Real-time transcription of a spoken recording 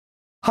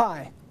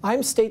Hi,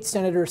 I'm State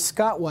Senator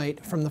Scott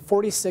White from the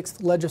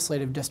 46th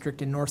Legislative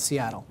District in North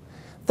Seattle.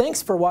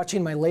 Thanks for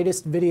watching my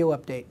latest video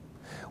update.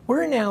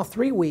 We're now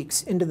 3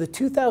 weeks into the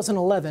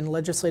 2011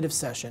 legislative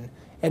session,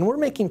 and we're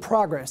making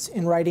progress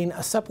in writing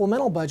a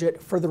supplemental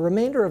budget for the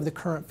remainder of the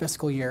current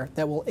fiscal year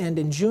that will end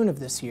in June of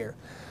this year.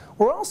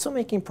 We're also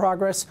making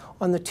progress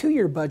on the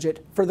 2-year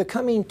budget for the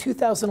coming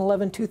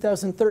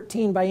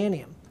 2011-2013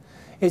 biennium.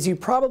 As you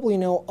probably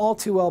know all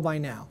too well by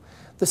now,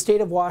 the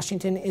state of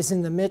Washington is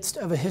in the midst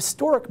of a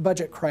historic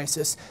budget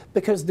crisis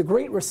because the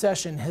Great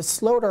Recession has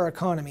slowed our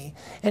economy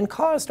and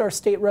caused our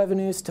state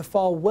revenues to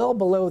fall well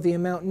below the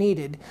amount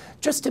needed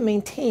just to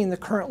maintain the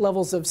current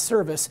levels of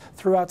service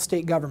throughout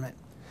state government.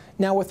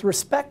 Now, with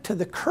respect to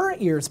the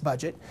current year's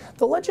budget,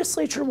 the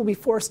legislature will be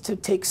forced to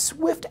take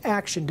swift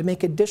action to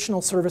make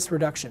additional service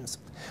reductions.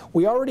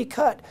 We already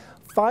cut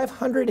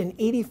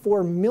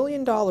 $584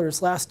 million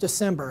last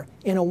December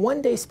in a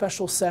one-day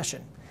special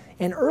session.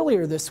 And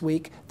earlier this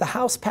week, the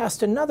House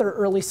passed another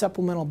early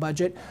supplemental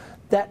budget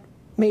that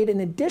made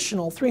an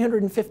additional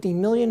 $350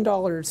 million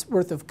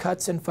worth of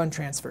cuts and fund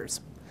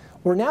transfers.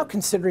 We're now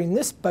considering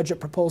this budget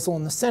proposal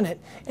in the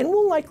Senate, and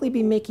we'll likely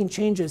be making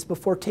changes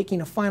before taking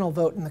a final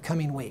vote in the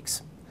coming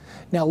weeks.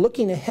 Now,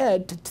 looking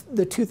ahead to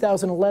the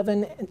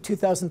 2011 and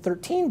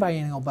 2013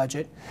 biennial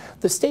budget,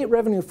 the state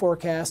revenue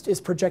forecast is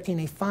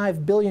projecting a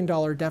 $5 billion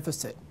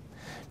deficit.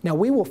 Now,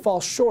 we will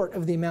fall short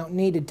of the amount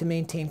needed to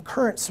maintain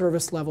current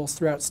service levels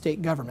throughout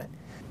state government.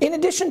 In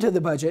addition to the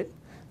budget,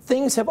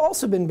 things have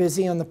also been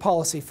busy on the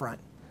policy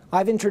front.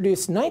 I've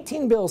introduced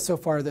 19 bills so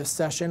far this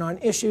session on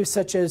issues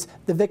such as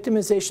the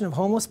victimization of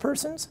homeless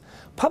persons,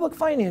 public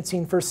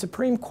financing for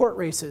Supreme Court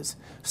races,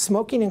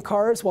 smoking in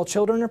cars while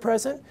children are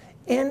present,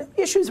 and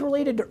issues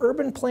related to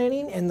urban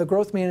planning and the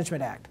Growth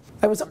Management Act.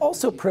 I was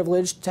also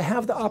privileged to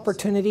have the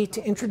opportunity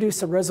to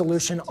introduce a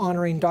resolution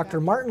honoring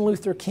Dr. Martin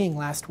Luther King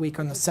last week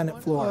on the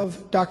Senate floor. One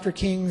of Dr.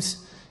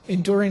 King's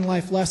enduring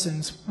life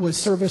lessons was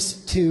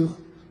service to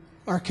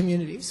our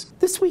communities.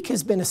 This week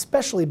has been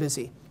especially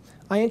busy.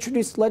 I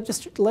introduced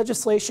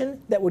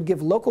legislation that would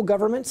give local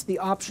governments the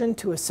option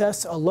to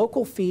assess a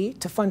local fee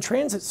to fund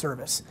transit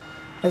service.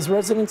 As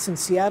residents in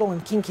Seattle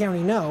and King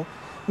County know,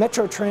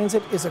 Metro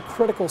Transit is a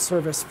critical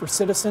service for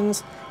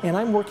citizens, and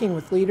I'm working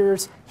with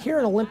leaders here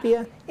in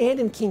Olympia and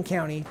in King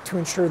County to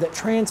ensure that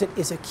transit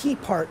is a key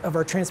part of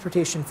our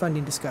transportation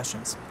funding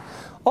discussions.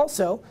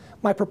 Also,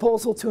 my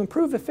proposal to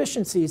improve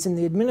efficiencies in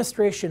the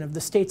administration of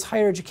the state's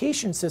higher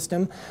education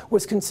system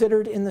was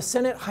considered in the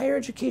Senate Higher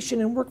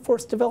Education and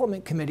Workforce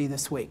Development Committee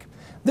this week.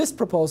 This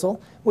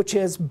proposal, which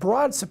has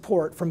broad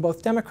support from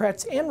both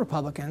Democrats and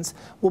Republicans,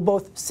 will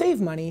both save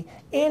money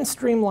and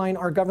streamline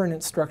our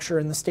governance structure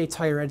in the state's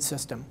higher ed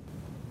system.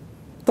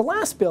 The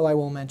last bill I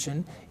will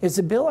mention is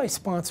a bill I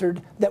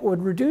sponsored that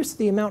would reduce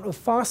the amount of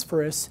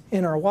phosphorus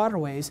in our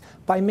waterways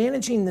by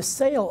managing the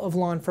sale of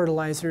lawn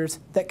fertilizers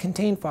that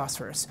contain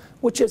phosphorus,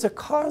 which is a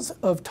cause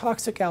of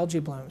toxic algae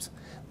blooms.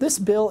 This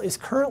bill is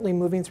currently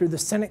moving through the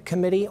Senate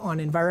Committee on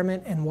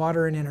Environment and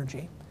Water and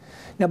Energy.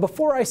 Now,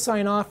 before I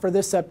sign off for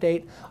this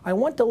update, I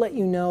want to let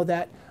you know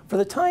that for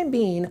the time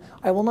being,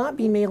 I will not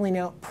be mailing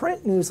out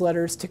print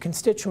newsletters to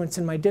constituents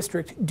in my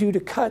district due to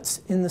cuts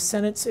in the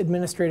Senate's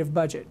administrative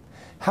budget.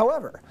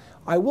 However,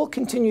 I will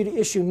continue to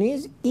issue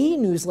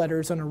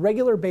e-newsletters on a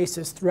regular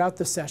basis throughout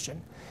the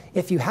session.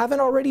 If you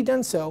haven't already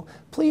done so,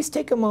 please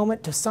take a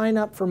moment to sign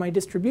up for my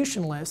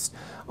distribution list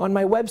on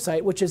my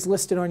website, which is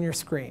listed on your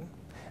screen.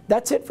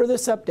 That's it for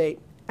this update.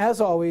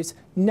 As always,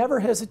 never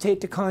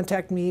hesitate to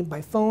contact me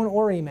by phone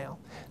or email.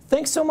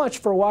 Thanks so much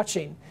for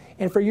watching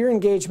and for your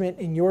engagement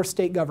in your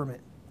state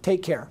government.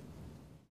 Take care.